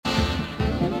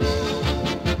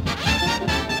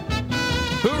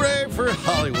Hooray for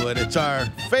Hollywood. It's our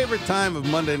favorite time of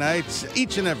Monday nights,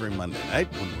 each and every Monday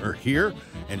night when we're here.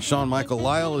 And Sean Michael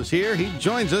Lisle is here. He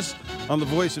joins us on The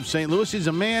Voice of St. Louis. He's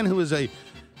a man who is a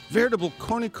veritable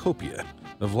cornucopia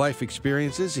of life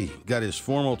experiences. He got his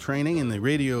formal training in the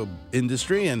radio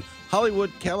industry in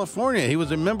Hollywood, California. He was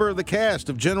a member of the cast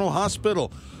of General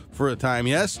Hospital for a time.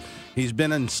 Yes, he's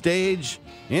been on stage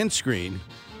and screen.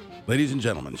 Ladies and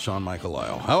gentlemen, Sean Michael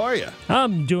Lisle. How are you?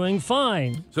 I'm doing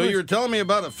fine. So you were telling me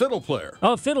about a fiddle player.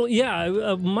 Oh, fiddle,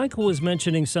 yeah. Michael was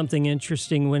mentioning something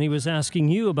interesting when he was asking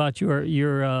you about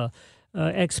your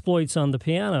exploits on the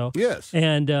piano. Yes.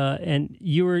 And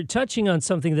you were touching on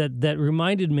something that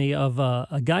reminded me of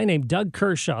a guy named Doug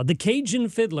Kershaw, the Cajun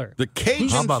fiddler. The Cajun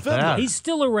How about fiddler. that? He's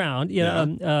still around.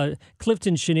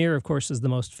 Clifton Chenier, of course, is the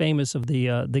most famous of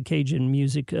the Cajun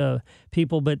music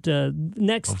people. But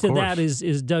next to that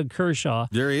is Doug Kershaw.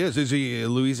 There he is. Is he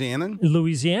Louisianan?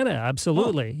 Louisiana,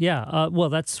 absolutely. Yeah. Well,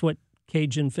 that's what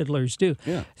Cajun fiddlers do.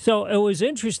 Yeah. So it was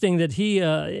interesting that he,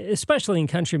 especially in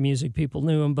country music, people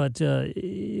knew him. But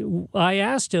I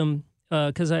asked him,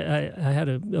 because I had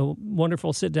a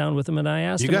wonderful sit down with him, and I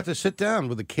asked him. You got to sit down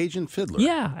with a Cajun fiddler.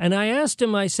 Yeah, and I asked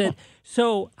him, I said,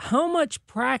 so how much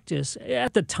practice,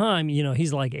 at the time,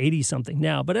 he's like 80-something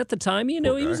now, but at the time, he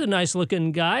was a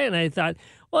nice-looking guy, and I thought,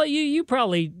 well, you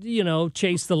probably,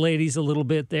 chased the ladies a little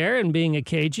bit there, and being a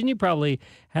Cajun, you probably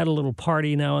had a little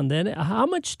party now and then. How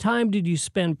much time did you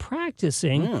spend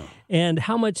practicing, and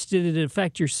how much did it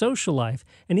affect your social life?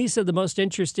 And he said the most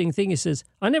interesting thing, he says,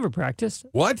 I never practiced.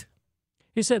 What?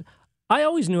 He said, I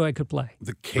always knew I could play.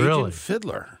 The Cajun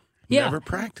fiddler. Yeah, Never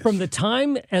practiced. From the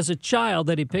time as a child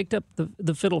that he picked up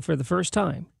the fiddle for the first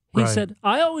time, he said,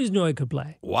 I always knew I could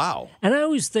play. Wow. And I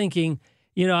was thinking,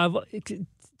 I've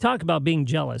talk about being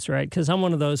jealous, right? Because I'm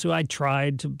one of those who I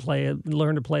tried to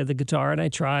learn to play the guitar, and I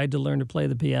tried to learn to play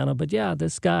the piano. But yeah,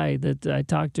 this guy that I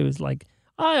talked to is like,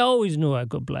 I always knew I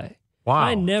could play. Wow.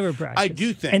 I never practiced. I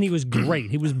do think. And he was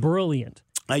great. He was brilliant.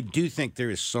 I do think there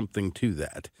is something to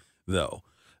that, though,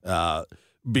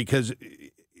 because,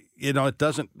 it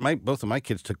doesn't. Both of my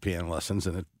kids took piano lessons,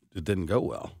 and it didn't go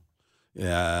well.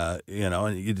 And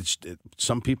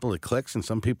some people it clicks, and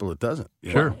some people it doesn't.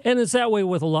 Sure. And it's that way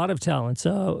with a lot of talents.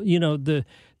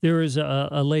 There is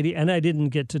a lady, and I didn't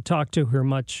get to talk to her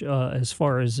much as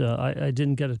far as I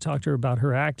didn't get to talk to her about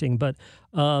her acting, but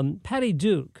Patty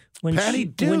Duke,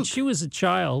 when she was a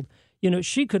child,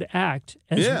 she could act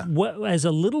as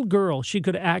a little girl. She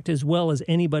could act as well as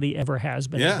anybody ever has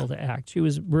been able to act. She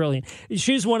was brilliant.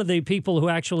 She was one of the people who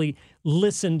actually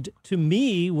listened to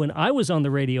me when I was on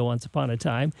the radio once upon a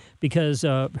time, because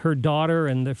her daughter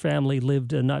and their family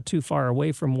lived not too far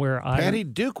away from where Patty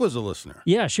Duke was a listener.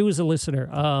 Yeah, she was a listener.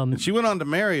 And she went on to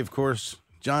marry, of course,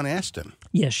 John Astin.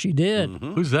 Yes, she did.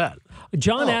 Mm-hmm. Who's that?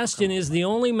 John Astin is the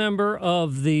only member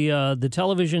of the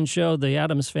television show, The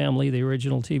Addams Family, the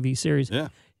original TV series. Yeah.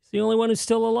 He's the only one who's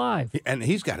still alive. And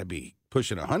he's got to be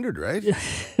pushing 100, right?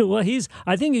 Well,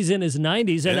 I think he's in his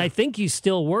 90s, and I think he's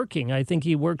still working. I think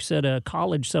he works at a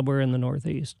college somewhere in the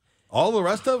Northeast. All the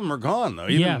rest of them are gone, though.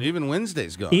 Even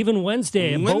Wednesday's gone. Even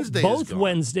Wednesday. Wednesday both is gone.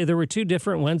 Wednesday. There were two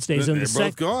different Wednesdays. They're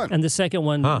both gone. And the second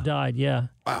one died, yeah.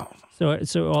 Wow.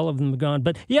 So all of them are gone.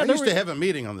 But yeah, I used to have a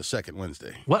meeting on the second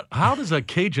Wednesday. What? How does a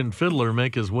Cajun fiddler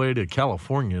make his way to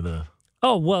California to?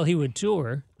 Oh, well, he would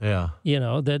tour. Yeah.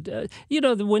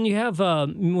 When you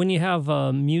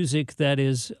have music that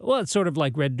is, well, it's sort of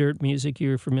like red dirt music.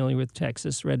 You're familiar with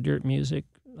Texas red dirt music.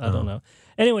 I don't know.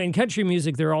 Anyway, in country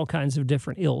music, there are all kinds of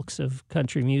different ilks of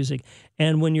country music.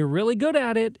 And when you're really good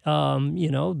at it,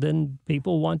 then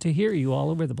people want to hear you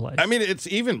all over the place. I mean, it's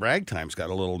even ragtime's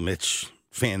got a little niche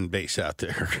fan base out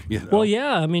there. Well,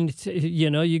 yeah. I mean,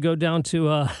 you go down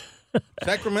to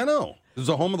Sacramento. This is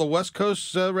the home of the West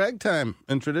Coast Ragtime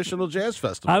and Traditional Jazz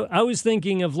Festival. I was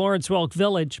thinking of Lawrence Welk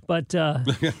Village, but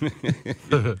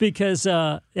because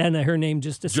and her name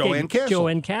just escaped. Joanne Castle.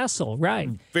 Joanne Castle, right?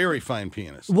 Very fine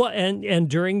pianist. Well, and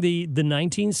during the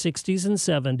 1960s and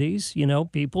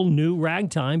 70s, people knew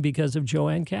ragtime because of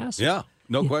Joanne Castle. Yeah,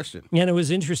 no question. And it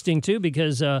was interesting too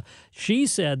because she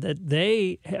said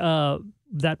that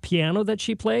that piano that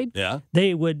she played,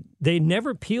 they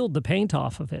never peeled the paint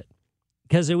off of it.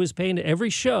 Because it was painted, every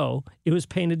show, it was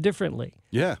painted differently.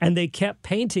 Yeah. And they kept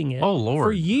painting it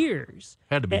for years.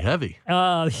 Had to be heavy.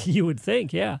 You would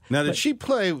think, yeah. Now, did she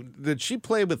play with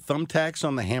thumbtacks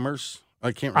on the hammers?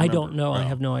 I can't remember. I don't know. I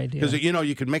have no idea. Because,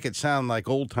 you could make it sound like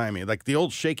old-timey. Like the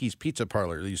old Shakey's Pizza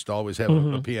Parlor, they used to always have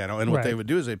a piano. And what they would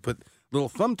do is they'd put little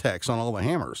thumbtacks on all the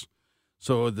hammers.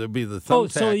 So there'd be the thumbtack. Oh,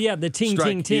 so yeah, the ting,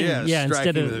 ting, ting. Yeah,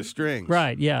 instead of the strings.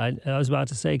 Right, yeah. I was about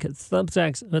to say, because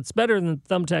thumbtacks, it's better than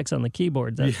thumbtacks on the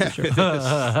keyboard, that's for sure. It is.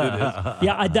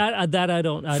 Yeah, that I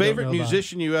don't know. Favorite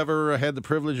musician you ever had the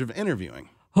privilege of interviewing?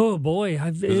 Oh, boy.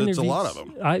 I've interviewed. It's a lot of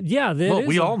them. Well,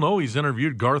 we all know he's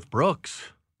interviewed Garth Brooks.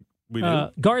 We do?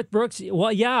 Garth Brooks,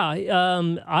 well,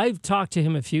 yeah. I've talked to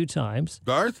him a few times.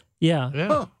 Garth? Yeah. Yeah,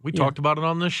 Huh. we talked about it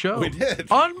on this show. We did.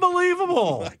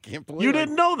 Unbelievable. I can't believe You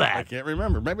didn't know that. I can't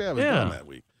remember. Maybe I was gone that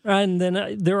week. And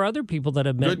then there are other people that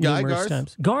I've met Good guy, numerous Garth?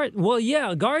 times. Garth, well,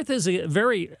 yeah, Garth is a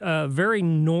very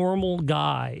normal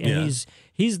guy, and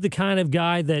he's the kind of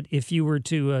guy that if you were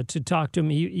to talk to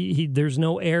him, he there's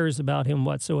no airs about him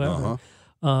whatsoever.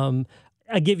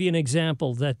 I give you an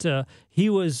example that he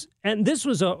was, and this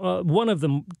was one of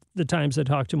the times I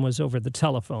talked to him was over the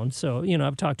telephone. So,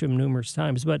 I've talked to him numerous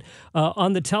times, but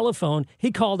on the telephone,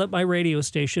 he called up my radio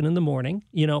station in the morning.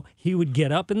 He would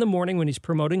get up in the morning when he's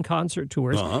promoting concert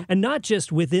tours, and not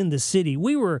just within the city.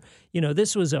 We were,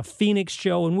 this was a Phoenix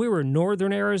show, and we were in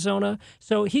northern Arizona.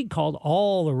 So he called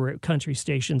all the country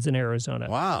stations in Arizona.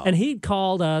 Wow. And he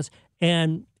called us,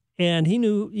 and he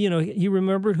knew, he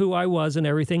remembered who I was and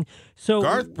everything. So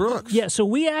Garth Brooks. Yeah, so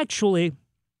we actually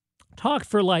talked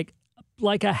for like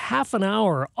a half an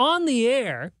hour on the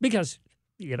air because,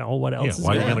 what else? Yeah,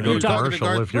 why are you going to go to talking to commercial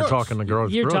Garth if you're Brooks. talking to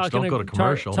Garth You're Brooks? talking Don't go to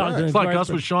commercial. talking It's to like Garth us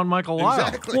with Brooks. Sean Michael Lisle.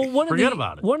 Exactly. Well, Forget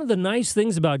about it. One of the nice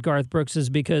things about Garth Brooks is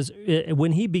because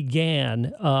when he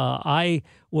began, I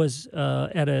was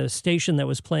at a station that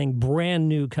was playing brand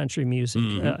new country music.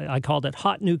 I called it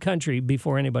Hot New Country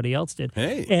before anybody else did.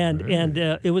 Hey. And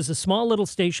it was a small little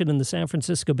station in the San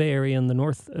Francisco Bay Area, in the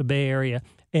North Bay Area.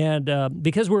 And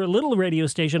because we're a little radio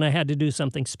station, I had to do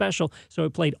something special. So I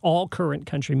played all current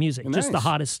country music, just the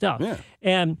hottest stuff. Yeah.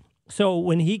 And so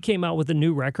when he came out with a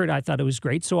new record, I thought it was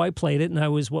great. So I played it, and I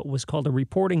was what was called a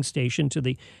reporting station to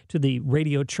the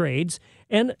radio trades.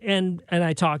 And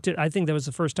I talked to. I think that was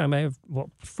the first time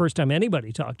first time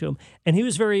anybody talked to him. And he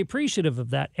was very appreciative of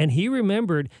that. And he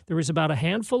remembered there was about a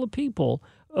handful of people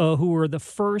who were the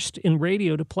first in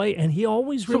radio to play, and he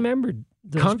always remembered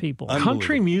those people.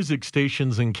 Country music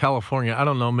stations in California, I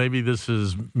don't know, maybe this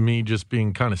is me just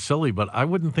being kind of silly, but I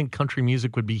wouldn't think country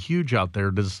music would be huge out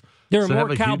there. There are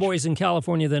more cowboys in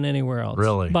California than anywhere else.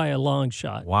 Really? By a long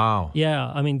shot. Wow.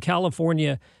 Yeah, I mean,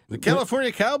 California... The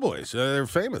California Cowboys, they're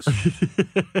famous.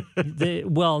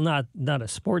 Not a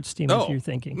sports team if you're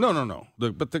thinking. No.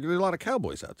 But there are a lot of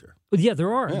cowboys out there. Yeah,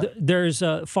 there are. Yeah. There's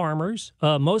farmers.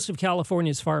 Most of California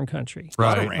is farm country. A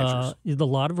lot of ranchers. A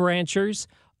lot of ranchers.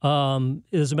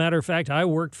 As a matter of fact, I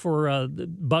worked for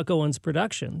Buck Owens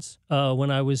Productions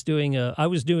when I was doing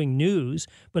news,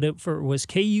 but it was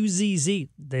KUZZ.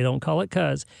 They don't call it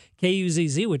Cuz.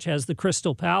 KUZZ, which has the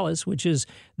Crystal Palace, which is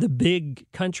the big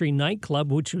country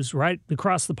nightclub, which was right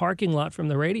across the parking lot from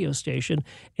the radio station.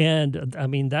 And, I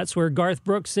mean, that's where Garth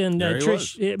Brooks and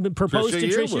Trish proposed to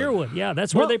Trish Yearwood. Yeah,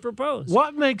 that's where they proposed.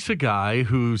 What makes a guy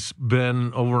who's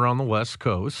been over on the West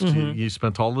Coast, you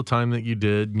spent all the time that you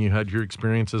did, and you had your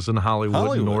experiences in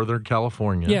Hollywood. Northern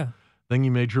California. Yeah. Then you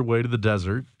made your way to the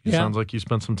desert. It sounds like you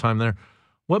spent some time there.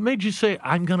 What made you say,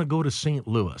 I'm going to go to St.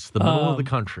 Louis, the middle of the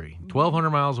country,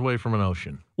 1,200 miles away from an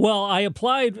ocean? Well, I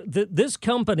applied. This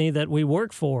company that we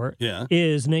work for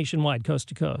is nationwide, coast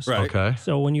to coast. Right. Okay.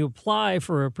 So when you apply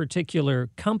for a particular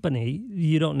company,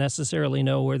 you don't necessarily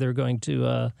know where they're going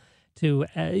to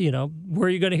where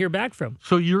you're going to hear back from.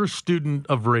 So you're a student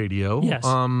of radio. Yes.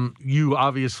 You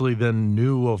obviously then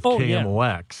knew of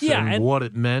KMOX and what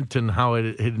it meant and how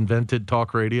it had invented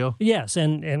talk radio. Yes,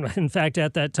 and in fact,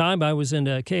 at that time, I was in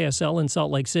KSL in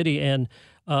Salt Lake City, and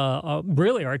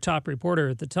really our top reporter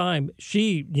at the time,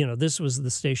 she, this was the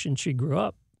station she grew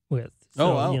up with.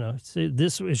 So, wow.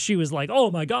 She was like,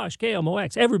 oh my gosh,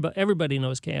 KMOX. Everybody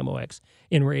knows KMOX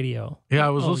in radio. Yeah, I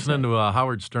was listening to a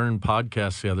Howard Stern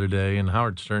podcast the other day, and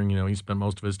Howard Stern, he spent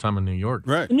most of his time in New York.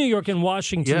 Right. New York and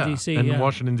Washington, D.C. And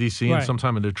Washington, D.C., and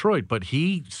sometime in Detroit. But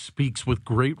he speaks with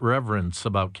great reverence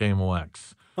about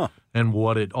KMOX. And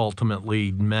what it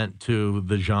ultimately meant to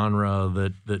the genre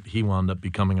that he wound up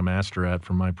becoming a master at,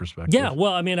 from my perspective. Yeah,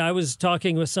 well, I mean, I was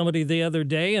talking with somebody the other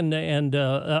day and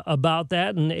about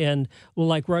that, and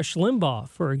like Rush Limbaugh,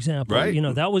 for example.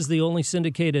 Right. That was the only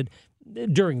syndicated,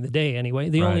 during the day anyway,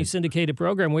 the only syndicated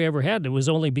program we ever had. It was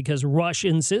only because Rush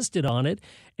insisted on it.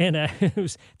 And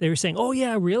they were saying, oh,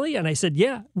 yeah, really? And I said,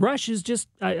 yeah, Rush is just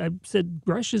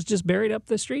buried up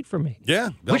the street from me. Yeah.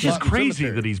 Which is crazy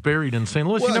that he's buried in St.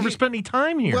 Louis. Well, he never spent any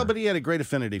time here. Well, but he had a great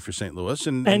affinity for St. Louis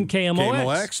and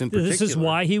KMOX in particular. This is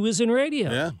why he was in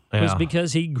radio. Yeah. It was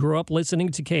because he grew up listening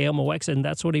to KMOX, and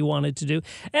that's what he wanted to do.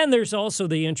 And there's also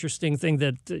the interesting thing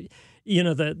that,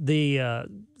 the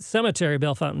cemetery,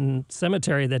 Bell Fountain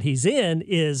Cemetery that he's in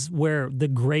is where the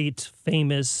great,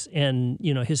 famous, and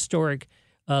historic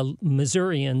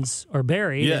Missourians are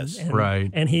buried. Yes, right.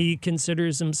 And he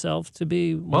considers himself to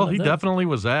be one of he them. definitely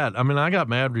was that. I mean, I got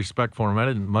mad respect for him. I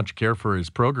didn't much care for his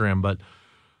program, but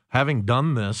having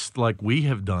done this like we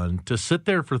have done, to sit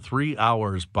there for 3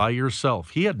 hours by yourself,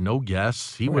 he had no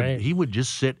guests. He would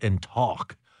just sit and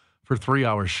talk for 3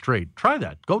 hours straight. Try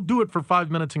that. Go do it for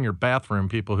 5 minutes in your bathroom,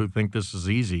 people who think this is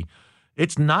easy.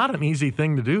 It's not an easy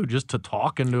thing to do, just to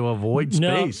talk into a void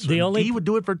space. He would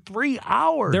do it for 3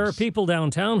 hours. There are people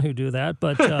downtown who do that,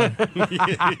 but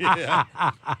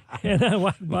and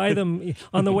I buy them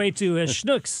on the way to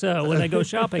Schnucks when I go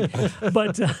shopping.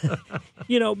 But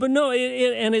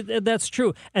that's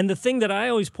true. And the thing that I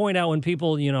always point out when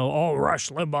people, Rush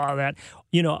Limbaugh, that.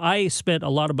 I spent a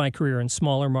lot of my career in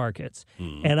smaller markets.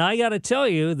 And I got to tell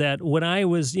you that when I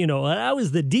was, I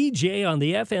was the DJ on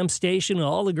the FM station,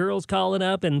 all the girls calling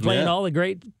up and playing all the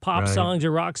great pop songs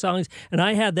or rock songs. And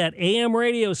I had that AM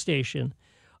radio station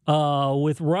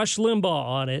with Rush Limbaugh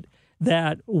on it,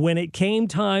 that when it came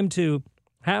time to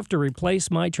have to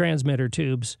replace my transmitter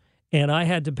tubes and I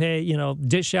had to pay,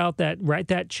 dish out write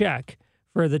that check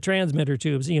for the transmitter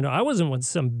tubes. I wasn't with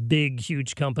some big,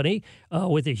 huge company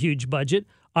with a huge budget.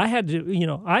 I had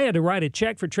to write a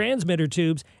check for transmitter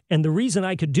tubes, and the reason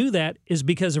I could do that is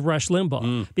because of Rush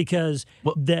Limbaugh, because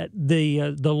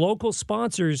the local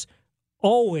sponsors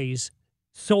always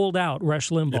sold out Rush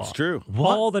Limbaugh. It's true.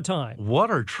 All the time. What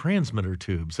are transmitter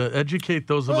tubes? Educate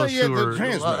those of us who are...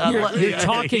 You're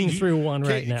talking through one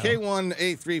right now.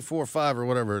 K18345 or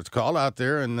whatever it's called out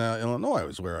there in Illinois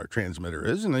is where our transmitter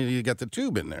is, and then you got the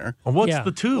tube in there. What's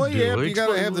the tube do? You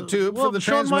got to have the tube for the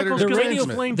Shawn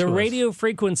transmitter. The radio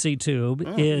frequency tube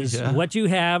is what you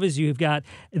have is you've got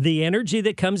the energy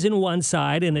that comes in one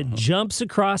side, and it jumps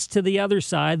across to the other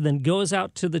side, then goes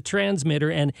out to the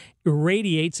transmitter and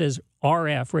irradiates as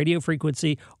RF, radio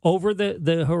frequency, over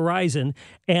the horizon,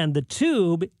 and the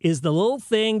tube is the little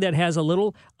thing that has a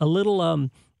little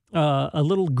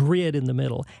grid in the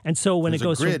middle. And so when it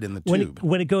goes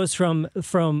from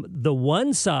the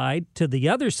one side to the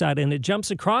other side and it jumps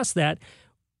across that,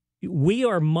 we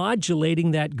are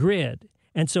modulating that grid.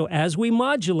 And so as we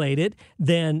modulate it,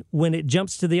 then when it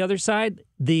jumps to the other side,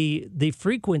 the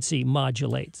frequency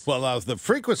modulates. Well, the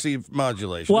frequency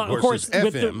modulation, of course,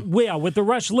 is FM. With the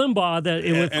Rush Limbaugh,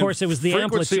 it was the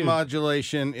amplitude. Frequency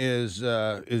modulation is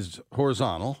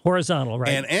horizontal. Horizontal, right.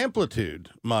 And amplitude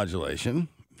modulation,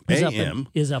 AM,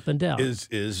 is up and down.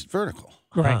 Is vertical.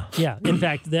 Right. Yeah. In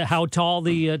fact, how tall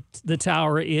the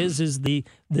tower is the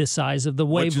size of the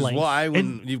wavelength. Which is why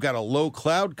when you've got a low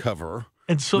cloud cover,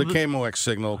 and so the KMOX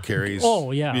signal carries.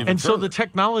 Oh, yeah. And so the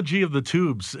technology of the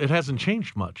tubes, it hasn't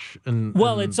changed much.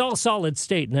 It's all solid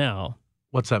state now.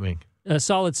 What's that mean?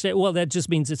 Solid state. Well, that just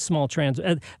means it's small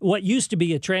what used to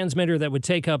be a transmitter that would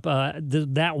take up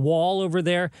that wall over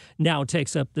there now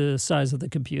takes up the size of the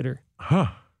computer. Huh.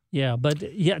 Yeah, but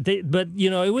it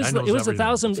was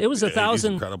 $1,000. It was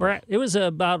 $1,000. It was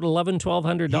about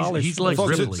 $1,100-$1,200. He's like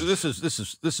folks, Ripley. This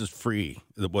is free.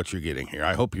 What you're getting here.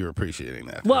 I hope you're appreciating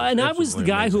that. Well, and I was the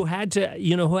guy who had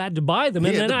to buy them,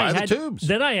 and then I had tubes.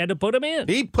 Then I had to put them in.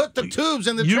 He put the tubes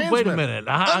in the transmitter. Wait a minute.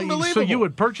 Unbelievable. So you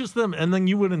would purchase them and then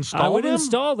you would install them? I would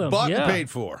install them. Bought and paid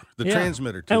for the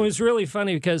transmitter tubes. And it was really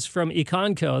funny because from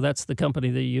Econco, that's the company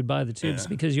that you'd buy the tubes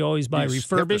because you always buy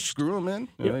refurbished. Screw them in.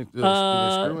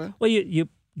 Well, you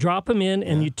drop them in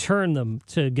and you turn them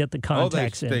to get the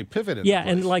contacts in. They pivot in. Yeah,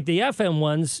 and like the FM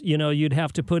ones, you'd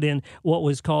have to put in what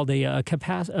was called a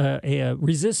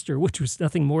resistor, which was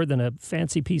nothing more than a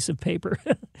fancy piece of paper.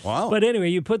 Wow. But anyway,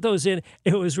 you put those in.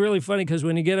 It was really funny because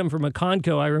when you get them from a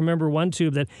Conco, I remember one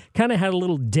tube that kind of had a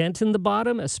little dent in the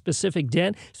bottom, a specific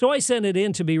dent. So I sent it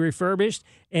in to be refurbished.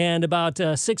 And about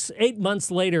 6-8 months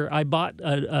later, I bought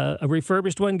a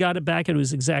refurbished one, got it back, and it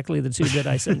was exactly the tube that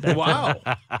I sent back. Wow.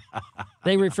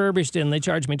 They refurbished it, and they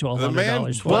charged me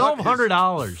 $1,200 for it.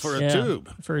 $1,200 for a tube.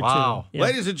 For a wow. tube. Yeah.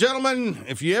 Ladies and gentlemen,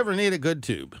 if you ever need a good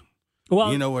tube,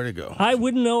 you know where to go. I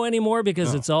wouldn't know anymore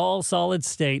because it's all solid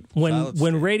state.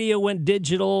 When radio went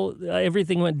digital,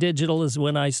 everything went digital is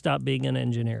when I stopped being an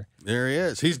engineer. There he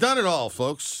is. He's done it all,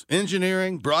 folks.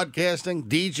 Engineering, broadcasting,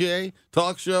 DJ,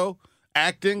 talk show,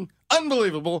 acting.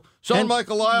 Unbelievable.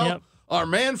 Michael Lisle, our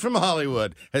man from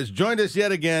Hollywood, has joined us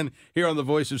yet again here on The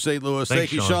Voice of St. Louis.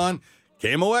 Thanks, Thank you, Sean.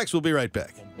 KMOX, we'll be right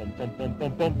back.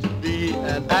 Be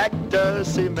an actor,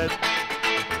 So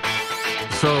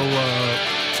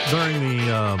during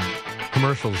the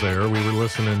commercials there, we were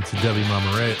listening to Debbie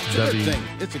Mamaré.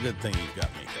 It's a good thing you've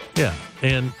got me. Yeah,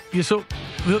 and so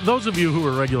those of you who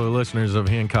are regular listeners of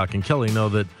Hancock and Kelley know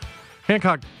that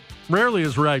Hancock rarely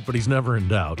is right, but he's never in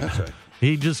doubt. That's right.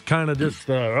 He just kind of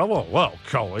well,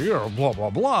 Kelley, or blah, blah,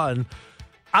 blah. And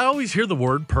I always hear the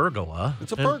word pergola.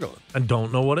 It's a pergola. And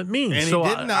don't know what it means. And so he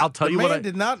did not, I'll tell you what. The man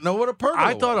did not know what a pergola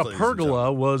was. I thought a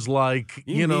pergola was like,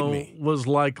 was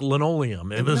like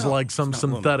linoleum. It was like some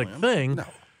synthetic thing. No.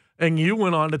 And you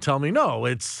went on to tell me, no,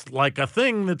 it's like a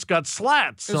thing that's got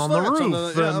slats on the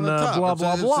roof and blah,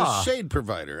 blah, blah. It's a shade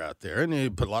provider out there. And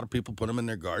a lot of people put them in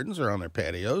their gardens or on their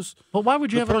patios. Well, why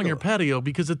would you have it on your patio?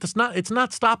 Because it's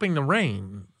not stopping the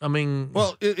rain. I mean...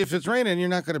 Well, if it's raining, you're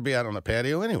not going to be out on the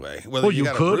patio anyway. Well, you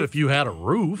could if you had a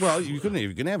roof. Well, you can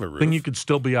have a roof. Then you could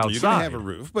still be outside. You can have a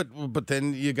roof, but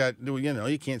then you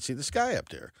can't see the sky up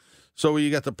there. So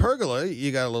you got the pergola,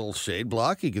 you got a little shade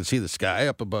block. You can see the sky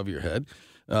up above your head.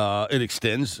 It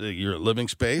extends your living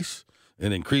space.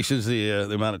 It increases the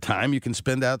amount of time you can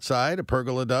spend outside. A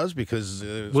pergola does because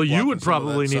you would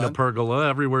probably need a pergola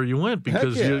everywhere you went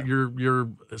because your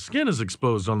skin is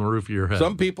exposed on the roof of your head.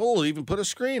 Some people will even put a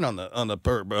screen on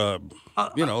the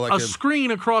like a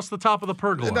screen across the top of the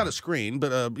pergola. Not a screen,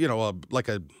 but like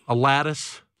a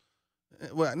lattice.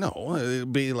 Well, no,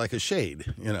 it'd be like a shade.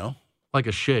 Like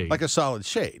a shade, like a solid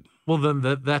shade. Well,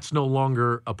 then that's no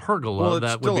longer a pergola. Well,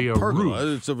 that would be a pergola.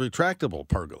 roof. It's a retractable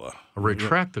pergola. A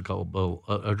retractable.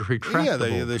 Yeah,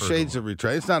 the shades are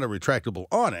retractable. It's not a retractable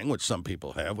awning, which some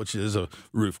people have, which is a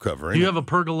roof covering. Do you have a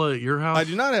pergola at your house? I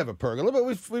do not have a pergola, but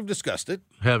we've discussed it.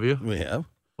 Have you? We have.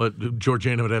 But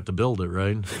Georgiana would have to build it,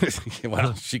 right?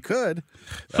 Well, she could.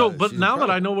 So, but now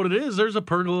that I know what it is, there's a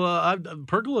pergola.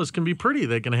 Pergolas can be pretty.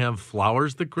 They can have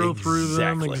flowers that grow through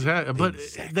them. Exactly. But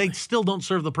they still don't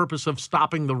serve the purpose of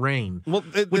stopping the rain. Well,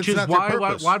 which is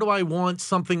why do I want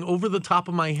something over the top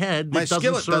of my head that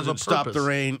doesn't stop the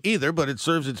rain either, but it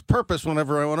serves its purpose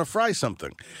whenever I want to fry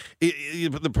something.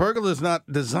 The pergola is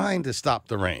not designed to stop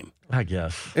the rain. I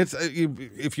guess. It's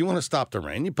if you want to stop the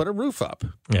rain, you put a roof up.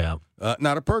 Yeah.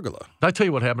 Not a pergola. Did I tell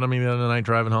you what happened to me the other night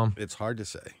driving home? It's hard to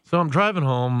say. So I'm driving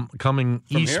home, coming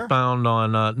From eastbound here?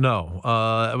 on,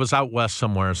 I was out west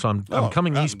somewhere. So I'm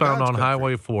coming eastbound God's on country.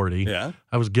 Highway 40. Yeah.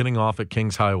 I was getting off at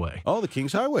Kings Highway. Oh, the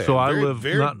Kings Highway. So I very, live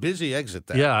very busy exit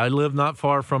there. Yeah, I live not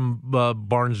far from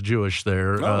Barnes Jewish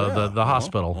there, the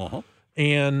hospital. Uh-huh.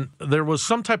 And there was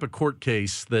some type of court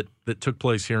case that took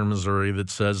place here in Missouri that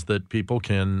says that people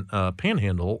can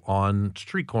panhandle on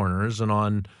street corners and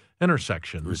on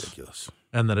intersections. Ridiculous.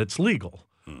 And that it's legal.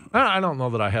 I don't know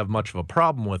that I have much of a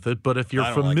problem with it, but if you're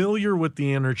familiar with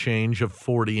the interchange of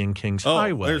 40 and Kings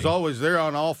Highway. They're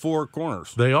on all four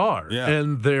corners. They are. Yeah.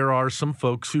 And there are some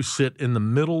folks who sit in the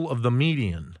middle of the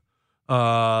median.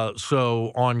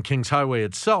 So on Kings Highway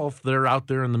itself, they're out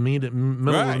there in the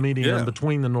middle of the median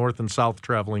between the north and south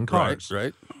traveling cars.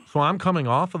 Right. So I'm coming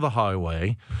off of the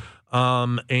highway,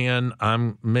 and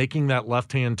I'm making that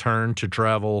left-hand turn to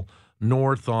travel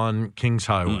north on Kings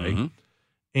Highway. Mm-hmm.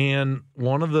 And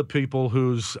one of the people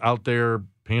who's out there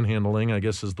panhandling, I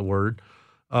guess is the word,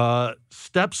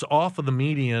 steps off of the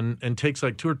median and takes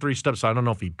like 2 or 3 steps. I don't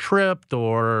know if he tripped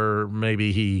or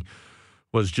maybe he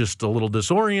was just a little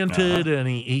disoriented and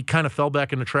he kind of fell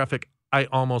back into traffic. I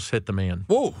almost hit the man.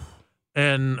 Whoa.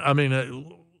 And, I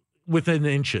mean, within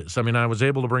inches. I mean, I was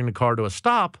able to bring the car to a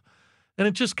stop, and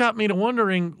it just got me to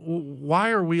wondering,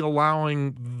 why are we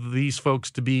allowing these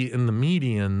folks to be in the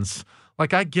medians?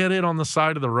 Like, I get it on the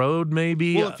side of the road,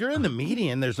 maybe. Well, if you're in the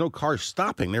median, there's no cars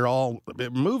stopping. They're all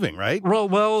moving, right?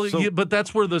 But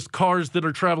that's where the cars that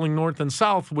are traveling north and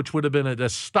south, which would have been at a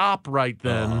stop right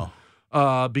then,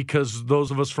 because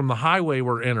those of us from the highway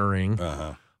were entering.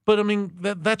 But, I mean,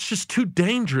 that's just too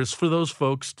dangerous for those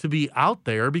folks to be out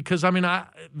there because, I mean, I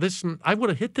would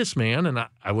have hit this man and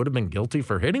I would have been guilty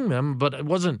for hitting them, but it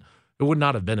would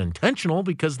not have been intentional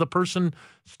because the person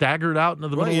staggered out into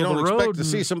the middle of the road. You don't expect to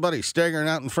see somebody staggering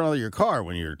out in front of your car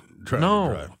when you're trying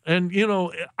to drive. And,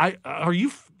 are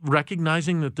you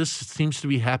recognizing that this seems to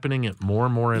be happening at more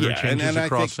and more interchanges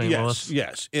across St. Louis?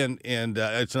 Yes, and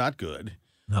it's not good.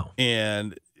 No.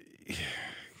 And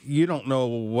you don't know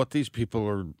what these people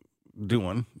are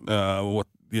doing,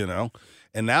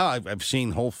 And now I've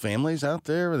seen whole families out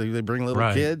there. They bring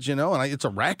little kids, and it's a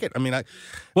racket. I mean,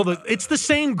 it's the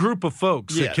same group of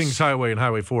folks at Kings Highway and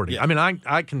Highway 40. Yeah. I mean,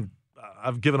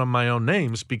 I've given them my own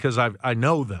names because I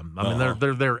know them. I mean,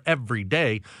 they're there every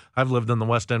day. I've lived in the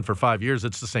West End for 5 years.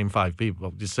 It's the same 5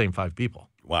 people. The same 5 people.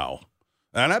 Wow,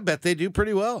 and I bet they do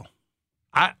pretty well.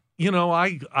 I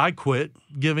quit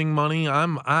giving money.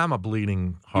 I'm a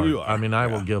bleeding heart. You are, I mean, I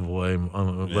will give away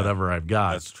whatever I've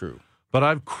got. That's true. But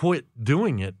I've quit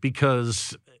doing it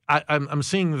because I'm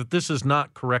seeing that this is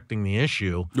not correcting the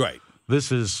issue. Right.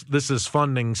 this is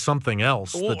funding something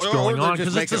else that's or going they're on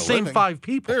just because it's the making a same living. 5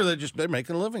 people. They're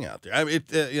making a living out there. I mean,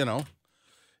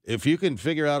 if you can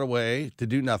figure out a way to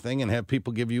do nothing and have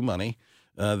people give you money,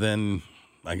 then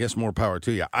I guess more power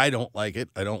to you. I don't like it.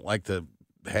 I don't like the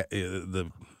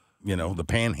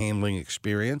panhandling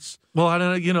experience. Well, I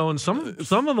don't, and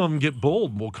some of them get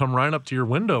bold. Will come right up to your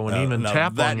window and even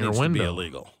tap on your window. That needs to be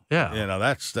illegal. Yeah,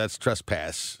 that's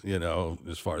trespass.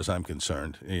 As far as I'm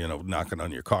concerned, knocking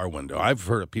on your car window. I've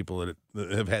heard of people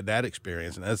that have had that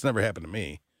experience, and that's never happened to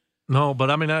me. No,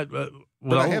 but I mean,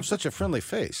 but I have such a friendly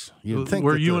face. You'd think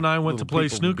where you and I went to play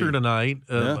snooker tonight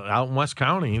out in West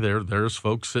County, there's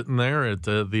folks sitting there at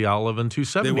the Olive and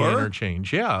 270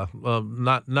 interchange. Yeah,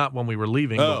 not when we were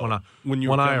leaving, but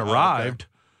when I arrived.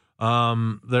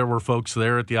 There were folks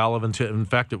there at the Olive and in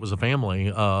fact, it was a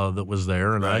family that was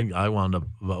there, and right. I wound up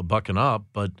bucking up.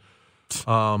 But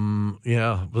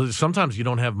sometimes you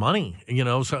don't have money.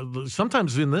 So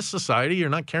sometimes in this society you're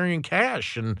not carrying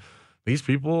cash, and these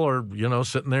people are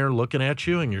sitting there looking at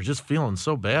you, and you're just feeling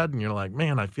so bad, and you're like,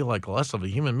 man, I feel like less of a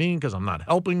human being because I'm not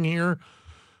helping here.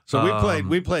 So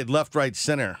we played left, right,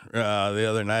 center the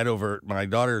other night over at my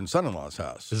daughter and son-in-law's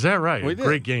house. Is that right? We did.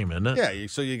 Great game, isn't it? Yeah.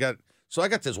 So I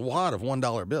got this wad of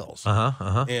 $1 bills.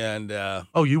 And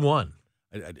you won.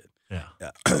 I did. Yeah.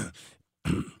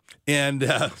 And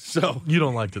so you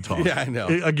don't like to talk. Yeah, I know.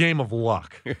 A game of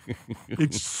luck.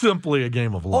 It's simply a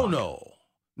game of luck. Oh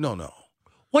no.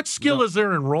 What skill is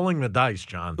there in rolling the dice,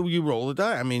 John? You roll the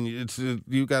dice. I mean, it's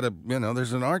you got to.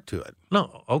 There's an art to it.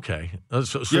 No, okay.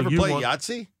 So you ever play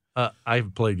Yahtzee?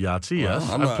 I've played Yahtzee. Yes,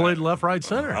 I've played left, right,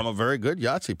 center. I'm a very good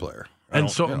Yahtzee player.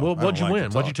 And so, what'd you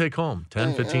win? What'd you take home?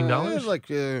 $10, $15? Like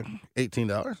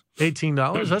 $18.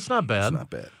 $18? That's not bad. That's not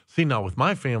bad. See, now with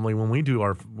my family, when we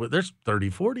do there's 30,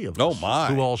 40 of us. Oh, my.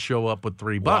 Who all show up with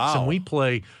 $3. Wow. And we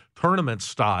play tournament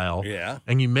style. Yeah.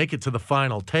 And you make it to the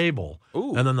final table.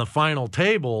 Ooh. And then the final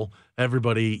table,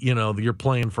 everybody, you're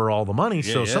playing for all the money.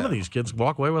 So some of these kids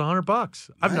walk away with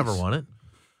 $100. I've never won it.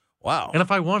 Wow. And if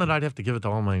I won it, I'd have to give it to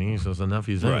all my nieces and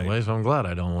nephews anyway, so I'm glad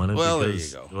I don't want it. Well,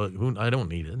 because, there you go. I don't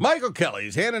need it. Michael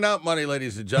Kelley's handing out money,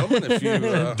 ladies and gentlemen. If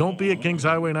you don't be at Kings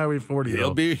Highway and Highway 40.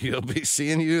 He'll be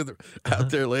seeing you out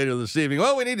there later this evening.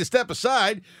 Well, we need to step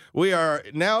aside. We are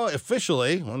now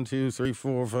officially 1, 2, 3,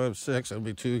 4, 5, 6. That'll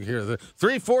be 2 here.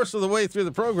 3/4 of the way through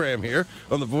the program here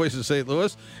on the Voice of St.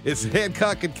 Louis. It's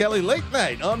Hancock and Kelley late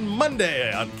night on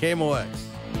Monday on KMOX.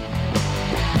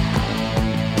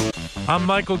 I'm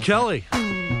Michael Kelley.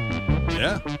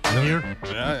 Yeah.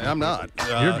 And I'm not.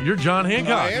 You're John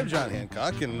Hancock. I am John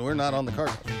Hancock, and we're not on the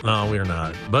Cardinals. No, we're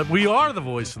not. But we are the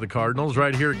voice of the Cardinals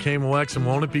right here at KMOX, and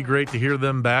won't it be great to hear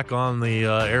them back on the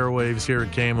airwaves here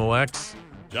at KMOX?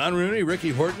 John Rooney,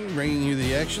 Ricky Horton bringing you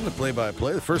the action, the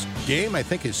play-by-play. The first game, I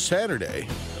think, is Saturday,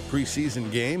 a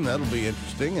preseason game. That'll be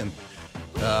interesting. And,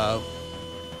 the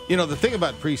thing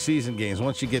about preseason games,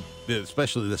 once you get,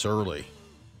 especially this early,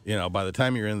 by the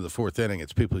time you're into the 4th inning,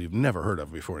 it's people you've never heard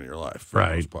of before in your life, for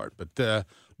the most part. But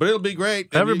it'll be great.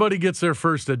 Everybody gets their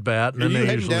first at bat, and then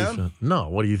they usually down? No.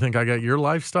 What do you think? I got your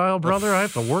lifestyle, brother? I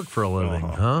have to work for a living,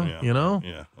 huh?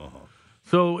 Yeah.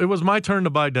 So it was my turn to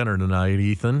buy dinner tonight,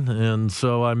 Ethan, and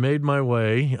so I made my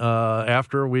way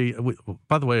after we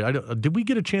by the way, did we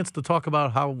get a chance to talk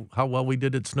about how well we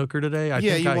did at snooker today?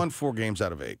 You won 4 games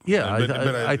out of 8.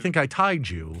 Yeah, I think I tied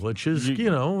you, which is,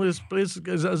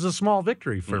 is a small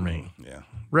victory for me. Yeah.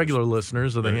 Regular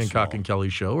listeners of the Very Hancock small. and Kelley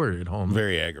show are at home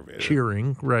Very aggravated.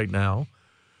 cheering right now.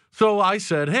 So I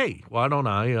said, hey, why don't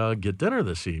I get dinner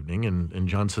this evening? And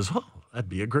John says, oh, that'd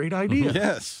be a great idea.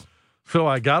 Yes. So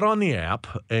I got on the app,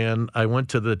 and I went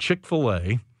to the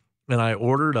Chick-Fil-A, and I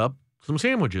ordered up some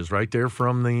sandwiches right there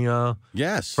from the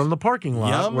from the parking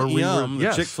lot.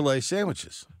 The Chick-fil-A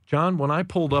sandwiches. John, when I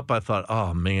pulled up, I thought,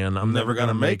 oh, man, I'm never going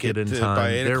to make it in time.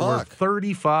 By 8 there o'clock. were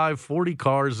 35, 40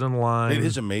 cars in line. It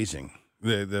is amazing.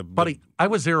 Buddy, I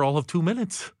was there all of 2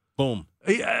 minutes. Boom.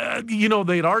 They'd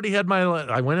already had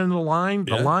I went into the line.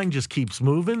 The line just keeps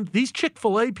moving. These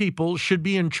Chick-fil-A people should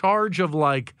be in charge of,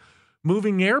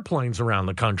 moving airplanes around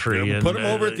the country. Yeah, and put them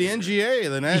over at the NGA,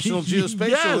 the National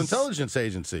Geospatial Intelligence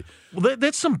Agency. Well,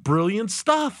 that's some brilliant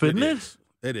stuff, isn't it?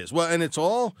 It is. Well, and it's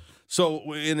all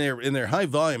so in their high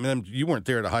volume. And you weren't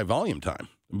there at a high volume time,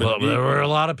 but there were a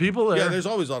lot of people there. Yeah, there's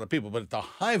always a lot of people, but at the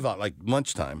high volume, like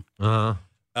lunchtime,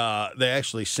 they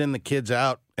actually send the kids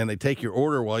out and they take your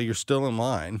order while you're still in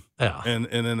line. Yeah, and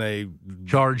then they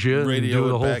charge you, and do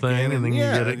the whole thing, and then you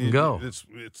get it and go. It's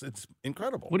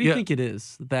incredible. What do you think it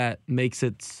is that makes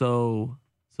it so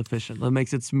sufficient? That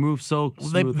makes it move so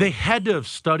smoothly? They had to have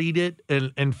studied it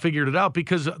and figured it out,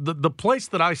 because the place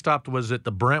that I stopped was at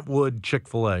the Brentwood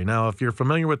Chick-fil-A. Now, if you're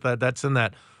familiar with that, that's in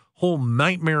that whole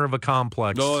nightmare of a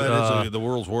complex. No, that is the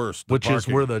world's worst. Which is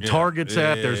where the Target's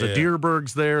at. There's a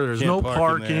Dierberg's there. There's no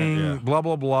parking. Blah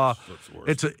blah blah.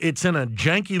 It's in a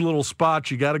janky little spot.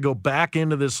 You got to go back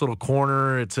into this little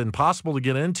corner. It's impossible to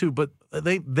get into. But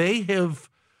they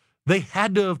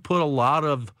had to have put a lot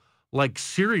of like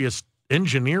serious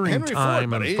engineering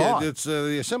time and thought. It's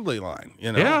the assembly line.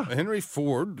 Henry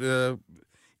Ford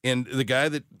and the guy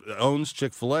that owns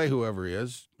Chick-Fil-A, whoever he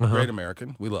is, great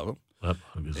American. We love him.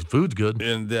 His food's good,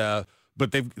 and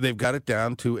but they've got it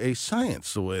down to a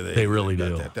science the way they really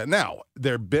do. That. Now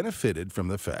they're benefited from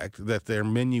the fact that their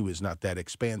menu is not that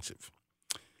expansive.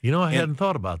 I hadn't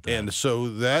thought about that, and so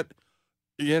that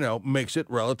makes it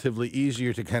relatively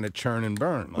easier to kind of churn and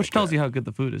burn. Which tells you how good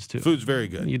the food is too. Food's very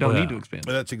good. You don't need to expand.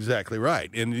 But that's exactly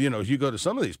right. And you go to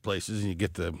some of these places and you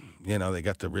get the they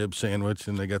got the rib sandwich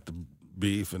and they got the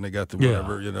beef and they got the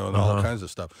whatever and all kinds of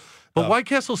stuff. But White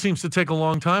Castle seems to take a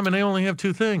long time, and they only have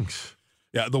two things.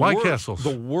 Yeah, White Castles.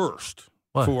 The worst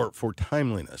for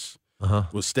timeliness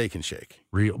was Steak and Shake.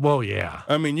 Well, yeah.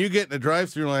 I mean, you get in a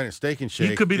drive-through line at Steak and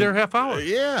Shake. You could be there half hour.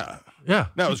 Yeah. Now,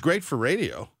 it was great for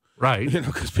radio. Right.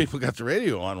 Because people got the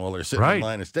radio on while they're sitting in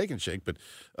line at Steak and Shake. But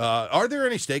are there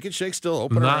any Steak and Shakes still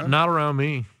open around? Not around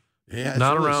me. Yeah,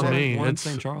 not around me. One in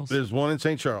St. Charles. There's one in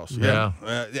St. Charles. Yeah.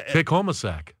 Pick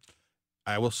Homasack.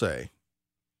 I will say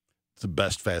it's the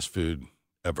best fast food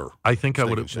ever. I think I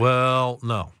would have. Well,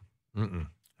 no.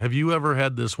 Have you ever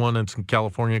had this one that's in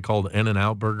California called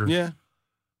In-N-Out Burger? Yeah.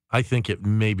 I think it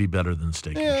may be better than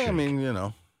Steak and Shake. I mean,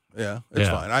 it's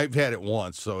fine. I've had it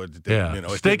once, so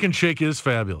Steak and Shake is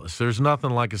fabulous. There's nothing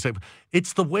like a steak.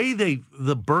 It's the way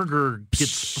the burger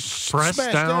gets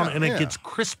pressed down and it gets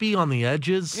crispy on the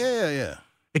edges. Yeah.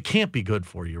 It can't be good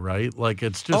for you, right? Like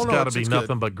it's just got to be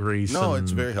nothing but grease. No,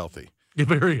 it's very healthy.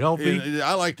 Very healthy.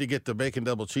 I like to get the bacon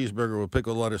double cheeseburger with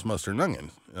pickled lettuce, mustard, and onion.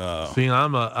 See,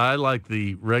 I like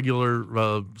the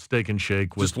regular Steak and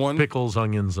Shake with pickles,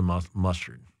 onions, and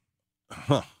mustard.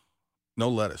 Huh. No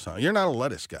lettuce, huh? You're not a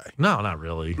lettuce guy. No, not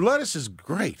really. Lettuce is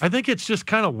great. I think it's just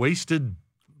kind of wasted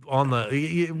on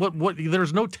what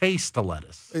there's no taste to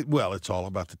lettuce. It's all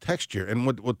about the texture. And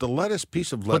what the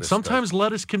piece of lettuce But sometimes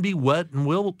lettuce can be wet and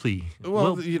wilty.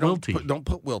 Well, you don't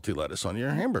put wilty lettuce on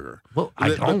your hamburger. Well, I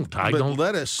don't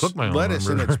lettuce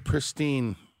in its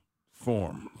pristine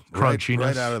form. Crunchiness.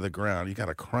 Right out of the ground. You got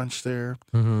a crunch there.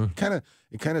 Mm-hmm.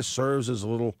 It kind of serves as a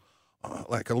little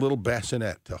like a little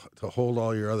bassinet to hold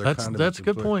all your other condiments. That's a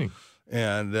good point.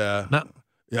 And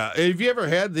have you ever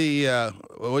had the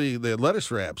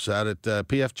lettuce wraps out at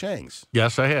P.F. Chang's?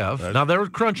 Yes, I have. Now they're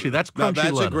crunchy. That's crunchy.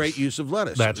 That's lettuce. A great use of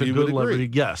lettuce. That's a good lettuce.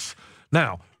 Yes.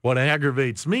 Now, what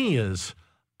aggravates me is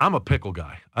I'm a pickle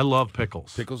guy. I love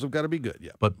pickles. Pickles have got to be good.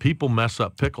 Yeah. But people mess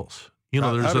up pickles.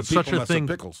 There's such a thing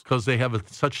because they have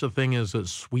such a thing as a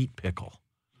sweet pickle.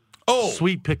 Oh,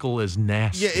 sweet pickle is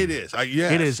nasty. Yeah, it is.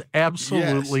 It is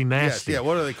absolutely nasty. Yes. Yeah,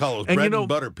 what do they call those? Bread and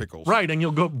butter pickles. Right, and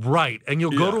you'll go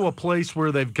go to a place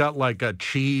where they've got like a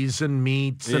cheese and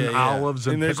meats and olives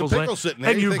and pickles. There's a pickle sitting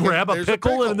there. And you grab a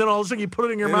pickle and then all of a sudden you put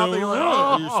it in your mouth and you're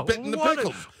like, you're spitting the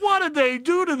pickles. What did they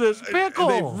do to this pickle?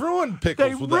 They've ruined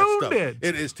pickles with that stuff. It.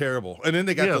 It is terrible. And then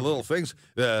they got the little things,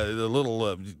 the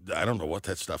little I don't know what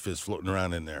that stuff is floating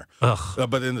around in there.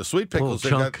 But in the sweet pickles,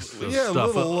 they got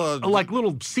stuff. Like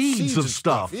little seeds of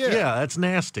stuff. Yeah, that's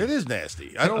nasty. It is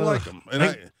nasty. I don't like them.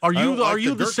 And are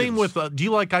you the same with? Do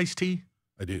you like iced tea?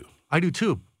 I do. I do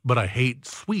too. But I hate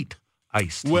sweet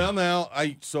iced tea. Well, now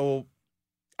I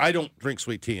don't drink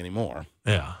sweet tea anymore.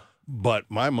 Yeah. But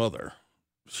my mother,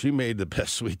 she made the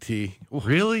best sweet tea.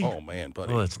 Really? Oh man,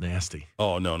 buddy. Oh, that's nasty.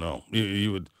 Oh no.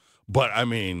 You would. But I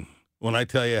mean, when I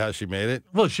tell you how she made it,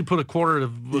 well, she put a quarter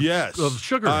of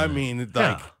sugar. I mean,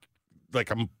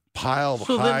 like a pile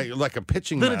high, like a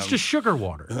pitching. Then it's just sugar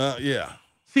water. Yeah.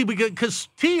 See, because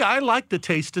tea, I like the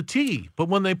taste of tea, but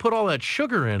when they put all that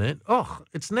sugar in it,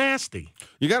 it's nasty.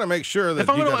 You got to make sure that if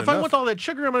I want all that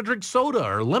sugar, I'm going to drink soda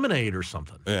or lemonade or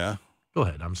something. Yeah. Go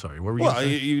ahead. I'm sorry. What were you saying?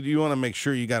 Well, you want to make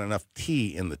sure you got enough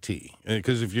tea in the tea,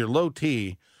 because if you're low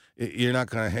tea, you're not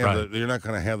going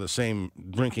to have the same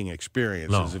drinking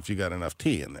experience as if you got enough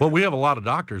tea in there. Well, we have a lot of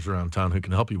doctors around town who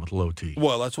can help you with low tea.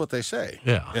 Well, that's what they say.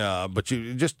 Yeah. But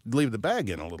you just leave the bag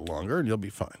in a little longer and you'll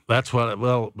be fine. That's what.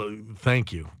 Well,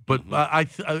 thank you. But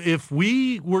if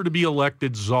we were to be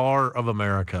elected czar of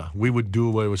America, we would do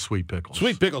away with sweet pickles.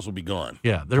 Sweet pickles would be gone.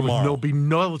 Yeah, there would be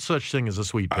no such thing as a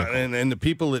sweet pickle. And the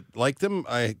people that like them,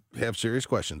 I have serious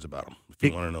questions about them. If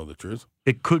you want to know the truth,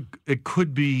 it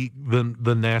could be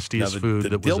the nastiest food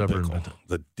that was ever invented.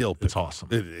 The dill pickle. It's awesome.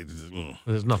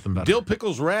 There's nothing better. Dill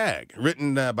Pickle's Rag,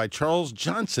 written by Charles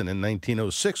Johnson in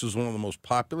 1906, was one of the most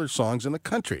popular songs in the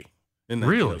country. In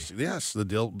Really? 1906. Yes, the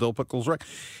dill pickle's right.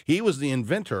 He was the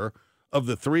inventor of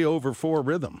the 3/4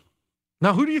 rhythm.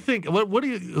 Now, who do you think? Who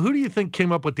do you think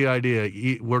came up with the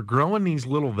idea? We're growing these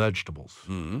little vegetables,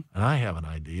 and I have an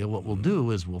idea. What we'll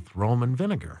do is we'll throw them in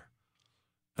vinegar,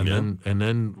 and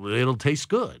then it'll taste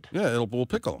good. Yeah, we'll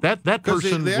pickle them. That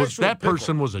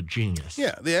person was a genius.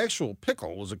 Yeah, the actual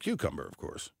pickle was a cucumber, of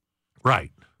course.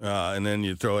 Right. And then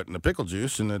you throw it in the pickle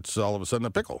juice, and it's all of a sudden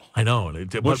a pickle. I know,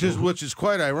 which is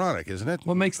quite ironic, isn't it?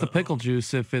 What makes the pickle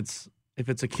juice if it's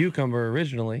a cucumber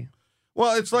originally?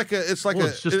 Well, it's like a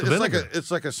centipede.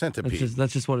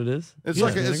 That's just what it is. It's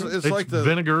like the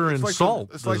vinegar and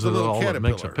salt. It's like the little caterpillar. That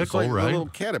makes a pickle, it's like right? the little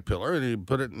caterpillar, and you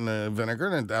put it in vinegar,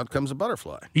 and out comes a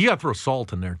butterfly. You got to throw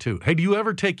salt in there too. Hey, do you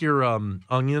ever take your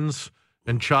onions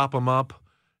and chop them up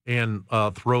and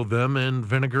throw them in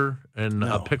vinegar and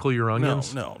pickle your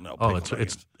onions? No. Oh,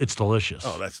 it's delicious.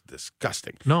 Oh, that's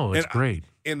disgusting. No, it's great.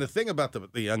 And the thing about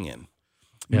the onion,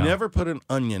 never put an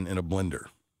onion in a blender.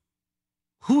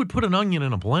 Who would put an onion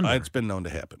in a blender? It's been known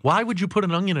to happen. Why would you put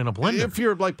an onion in a blender? If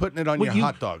you're like putting it on your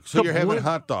hot dog. So you're having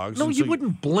hot dogs. No, you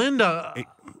wouldn't blend an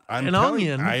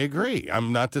onion. I agree.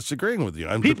 I'm not disagreeing with you.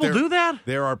 People do that?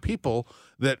 There are people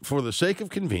that, for the sake of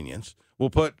convenience, will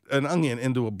put an onion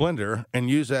into a blender and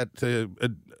use that to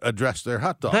address their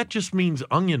hot dog. That just means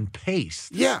onion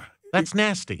paste. Yeah. That's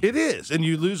nasty. It is, and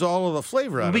you lose all of the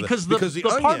flavor out of it. Because the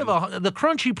onion, the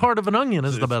crunchy part of an onion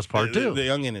is the best part too. The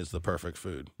onion is the perfect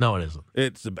food. No, it isn't.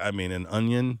 An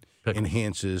onion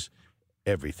enhances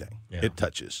everything. Yeah. It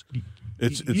touches.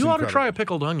 It's you ought to try a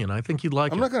pickled onion. I think you'd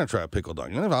like it. I'm not going to try a pickled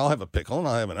onion. I'll have a pickle and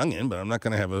I'll have an onion, but I'm not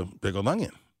going to have a pickled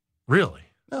onion. Really?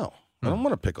 No, I don't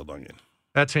want a pickled onion.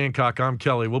 That's Hancock. I'm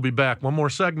Kelly. We'll be back. One more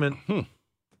segment.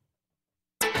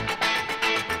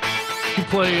 Did you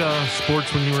play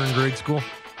sports when you were in grade school?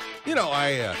 You know,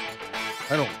 I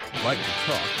don't like to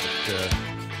talk, but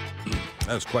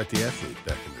I was quite the athlete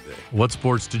back in the day. What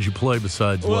sports did you play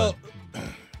besides what?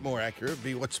 More accurate would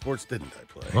be what sports didn't I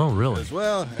play? Oh, really?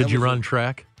 Did you run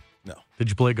track? No. Did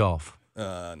you play golf?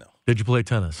 No. Did you play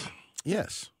tennis?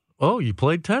 Yes. Oh, you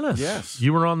played tennis? Yes.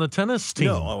 You were on the tennis team?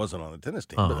 No, I wasn't on the tennis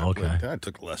team. Oh, but I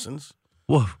took lessons.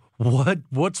 Well,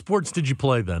 what sports did you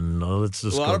play then? Let's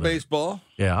just a lot of baseball.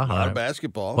 Yeah. A lot of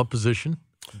basketball. What position?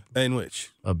 In which?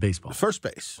 Baseball. First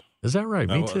base. Is that right?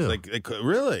 Me too.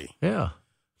 Really? Yeah.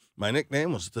 My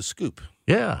nickname was the Scoop.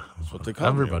 Yeah. That's what they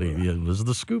called me. Everybody was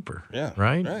the Scooper. Yeah.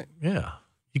 Right? Yeah.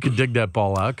 You could dig that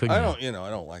ball out, couldn't you? I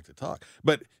don't like to talk.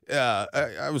 But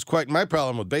I was my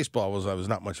problem with baseball was I was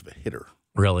not much of a hitter.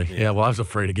 Really? Yeah, well, I was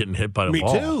afraid of getting hit by the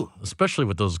ball. Me too. Especially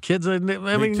with those kids. Me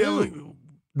too.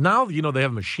 Now, they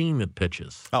have a machine that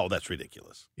pitches. Oh, that's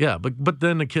ridiculous. Yeah, but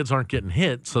then the kids aren't getting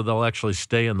hit, so they'll actually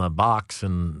stay in the box.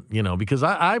 And, because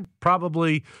I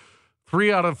probably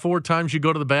 3 out of 4 times you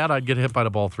go to the bat, I'd get hit by the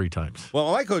ball 3 times.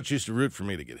 Well, my coach used to root for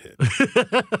me to get hit.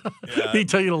 He'd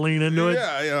tell you to lean into it?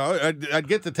 Yeah, I'd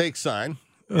get the take sign.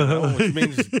 Which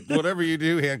means whatever you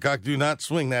do, Hancock, do not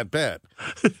swing that bat.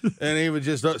 And he would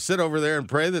just sit over there and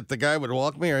pray that the guy would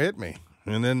walk me or hit me.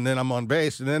 And then I'm on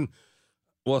base, and then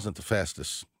wasn't the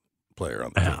fastest player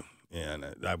on the team. And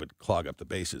I would clog up the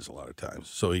bases a lot of times.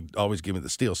 So he'd always give me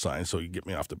the steal sign so he'd get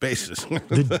me off the bases.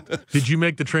 Did you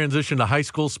make the transition to high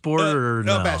school sport or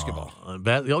no? Basketball.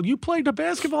 You played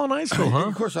basketball in high school, huh?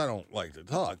 Of course, I don't like to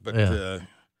talk, but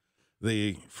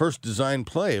the first design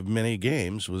play of many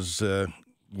games was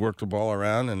work the ball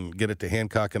around and get it to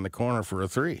Hancock in the corner for a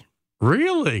 3.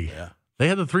 Really? Yeah. They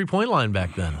had the 3-point line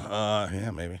back then.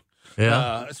 Yeah, maybe.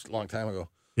 Yeah. It's a long time ago.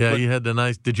 Yeah, you had the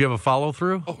nice. Did you have a follow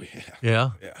through? Oh, yeah. Yeah?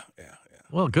 Yeah.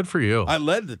 Well, good for you. I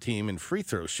led the team in free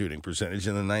throw shooting percentage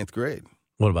in the 9th grade.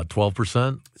 What, about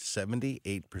 12%?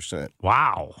 78%.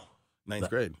 Wow. 9th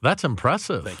grade. That's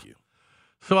impressive. Thank you.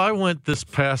 So I went this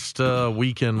past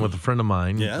weekend with a friend of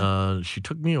mine. Yeah. She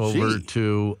took me over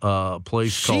to a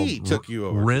place called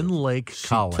Wren Lake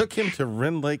College. She took him to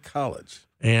Wren Lake College.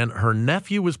 And her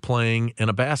nephew was playing in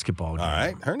a basketball game. All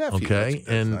right, her nephew. Okay,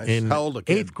 that's nice. In how old a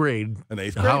kid? 8th grade. An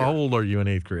 8th grader. How old are you in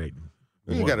 8th grade?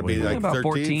 You got to be like about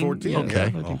 13, 14.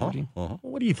 Okay. Yeah. 14.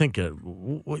 What do you think?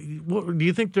 What do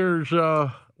you think?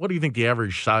 What do you think the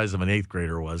average size of an 8th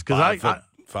grader was? Because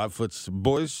 5 foot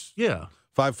boys. Yeah.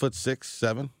 5'6",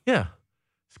 7. Yeah.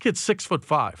 This kid's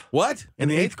 6'5". What? In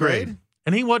the 8th grade?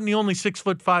 And he wasn't the only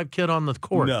 6'5" kid on the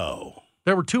court. No.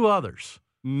 There were 2 others.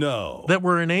 No. That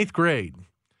were in 8th grade.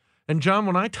 And John,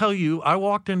 when I tell you, I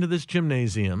walked into this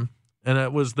gymnasium, and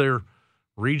it was their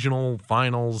regional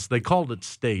finals. They called it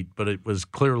state, but it was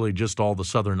clearly just all the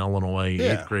Southern Illinois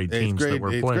 8th grade teams that were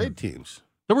playing. 8th grade teams.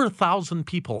 There were 1,000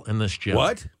 people in this gym.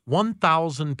 What?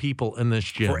 1,000 people in this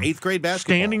gym. For 8th grade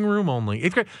basketball? Standing room only.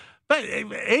 8th grade.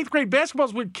 Eighth grade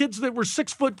basketballs with kids that were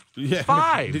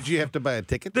 6'5". Did you have to buy a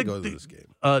ticket to go to this game?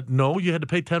 No, you had to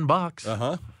pay $10.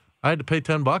 Uh-huh. I had to pay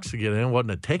 $10 to get in. It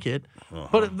wasn't a ticket.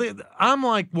 But I'm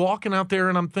like walking out there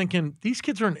and I'm thinking, these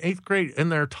kids are in 8th grade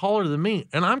and they're taller than me.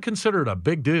 And I'm considered a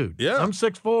big dude. Yeah. I'm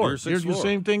 6'4". You're 6'4". You're the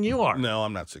same thing you are. No,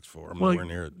 I'm not 6'4". I'm nowhere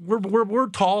near it. We're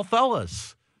tall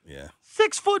fellas. Yeah.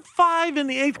 6'5" in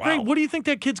the 8th grade. What do you think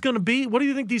that kid's going to be? What do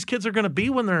you think these kids are going to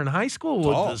be when they're in high school?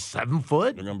 Tall. 7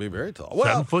 foot? They're going to be very tall.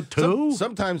 7'2".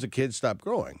 Sometimes the kids stop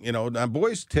growing. Now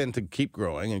boys tend to keep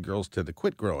growing and girls tend to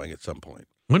quit growing at some point.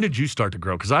 When did you start to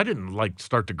grow? Because I didn't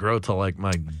start to grow till like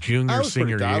my junior,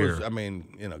 senior year.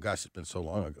 Gosh, it's been so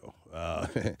long ago.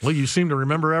 Well, you seem to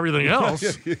remember everything else.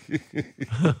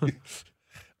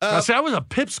 I was a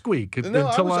pipsqueak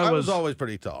until I was always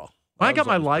pretty tall. When I got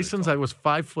my license, I was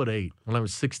 5'8" when I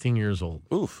was 16 years old.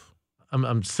 Oof. I'm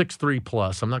 6'3"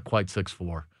 plus. I'm not quite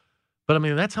 6'4", but I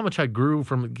mean that's how much I grew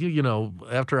from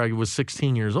after I was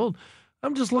 16 years old.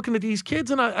 I'm just looking at these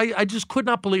kids, and I just could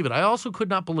not believe it. I also could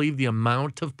not believe the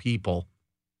amount of people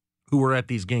who were at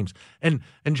these games. And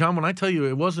John, when I tell you,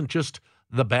 it wasn't just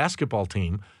the basketball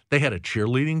team. They had a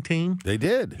cheerleading team. They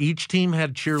did. Each team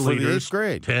had cheerleaders. For the 8th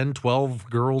grade. 10, 12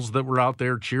 girls that were out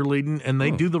there cheerleading, and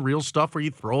they do the real stuff where you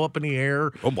throw up in the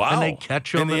air. Oh, wow. And they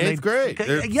catch them. In the 8th grade.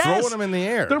 They're throwing them in the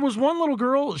air. There was one little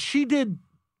girl, she did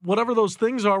whatever those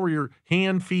things are where your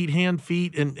hand, feet,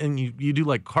 and you do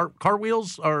like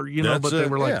cartwheels or, but they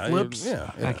were like flips.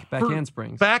 Back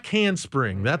handsprings. Back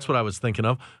handspring. That's what I was thinking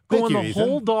of. Going the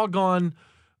whole doggone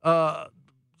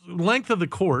length of the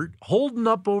court, holding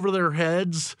up over their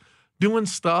heads, doing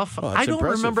stuff. I don't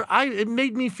remember. It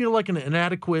made me feel like an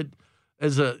inadequate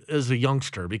as a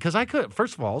youngster because I could,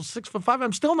 first of all, 6'5",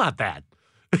 I'm still not that.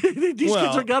 These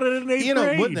kids are got it in 8th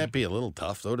grade. Wouldn't that be a little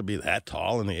tough, though, to be that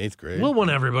tall in the 8th grade? Well, when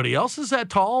everybody else is that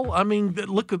tall, I mean,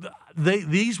 look,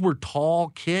 these were tall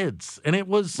kids, and it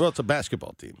was... Well, it's a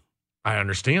basketball team. I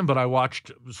understand, but I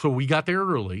watched... So we got there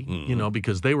early,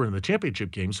 because they were in the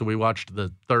championship game, so we watched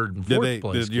the 3rd and 4th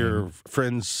place Did your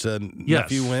friend's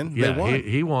nephew win? Yeah, they won.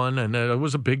 He won, and it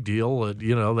was a big deal.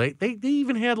 They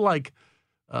even had, like,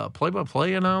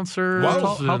 play-by-play announcers.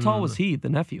 How tall was he, the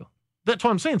nephew? That's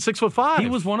what I'm saying, 6'5". He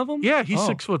was one of them? Yeah, he's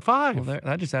 6'5". Well,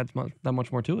 that just adds that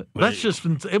much more to it.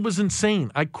 It was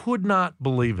insane. I could not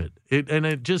believe it.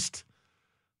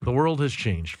 The world has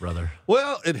changed, brother.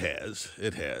 Well, it has.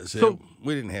 It has. So,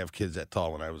 we didn't have kids that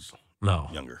tall when I was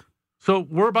younger. So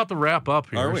we're about to wrap up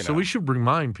here. So we should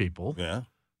remind people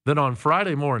that on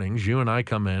Friday mornings, you and I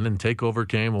come in and take over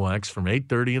KMOX from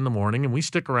 8:30 in the morning, and we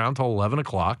stick around till 11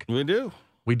 o'clock. We do.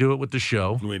 We do it with the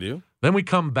show. We do. Then we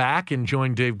come back and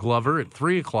join Dave Glover at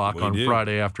 3 o'clock on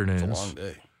Friday afternoons. It's a long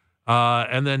day.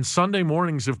 And then Sunday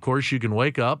mornings, of course, you can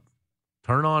wake up,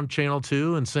 turn on Channel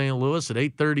 2 in St. Louis at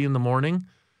 8:30 in the morning,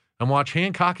 and watch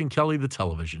Hancock and Kelley, the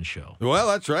television show. Well,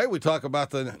 that's right. We talk about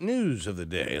the news of the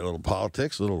day, a little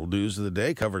politics, a little news of the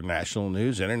day, cover national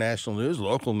news, international news,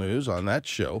 local news on that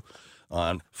show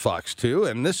on Fox 2.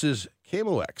 And this is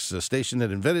KMOX, the station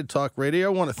that invented talk radio.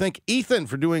 I want to thank Ethan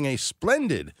for doing a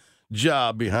splendid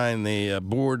job behind the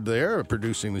board there,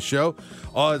 producing the show.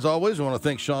 As always, I want to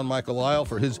thank Sean Michael Lisle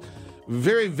for his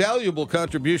very valuable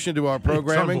contribution to our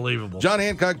programming. It's unbelievable. John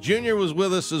Hancock Jr. was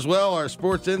with us as well, our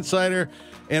sports insider,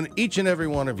 and each and every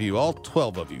one of you, all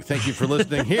 12 of you, thank you for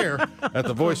listening here at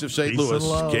the Voice of St. Louis,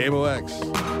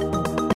 KMOX.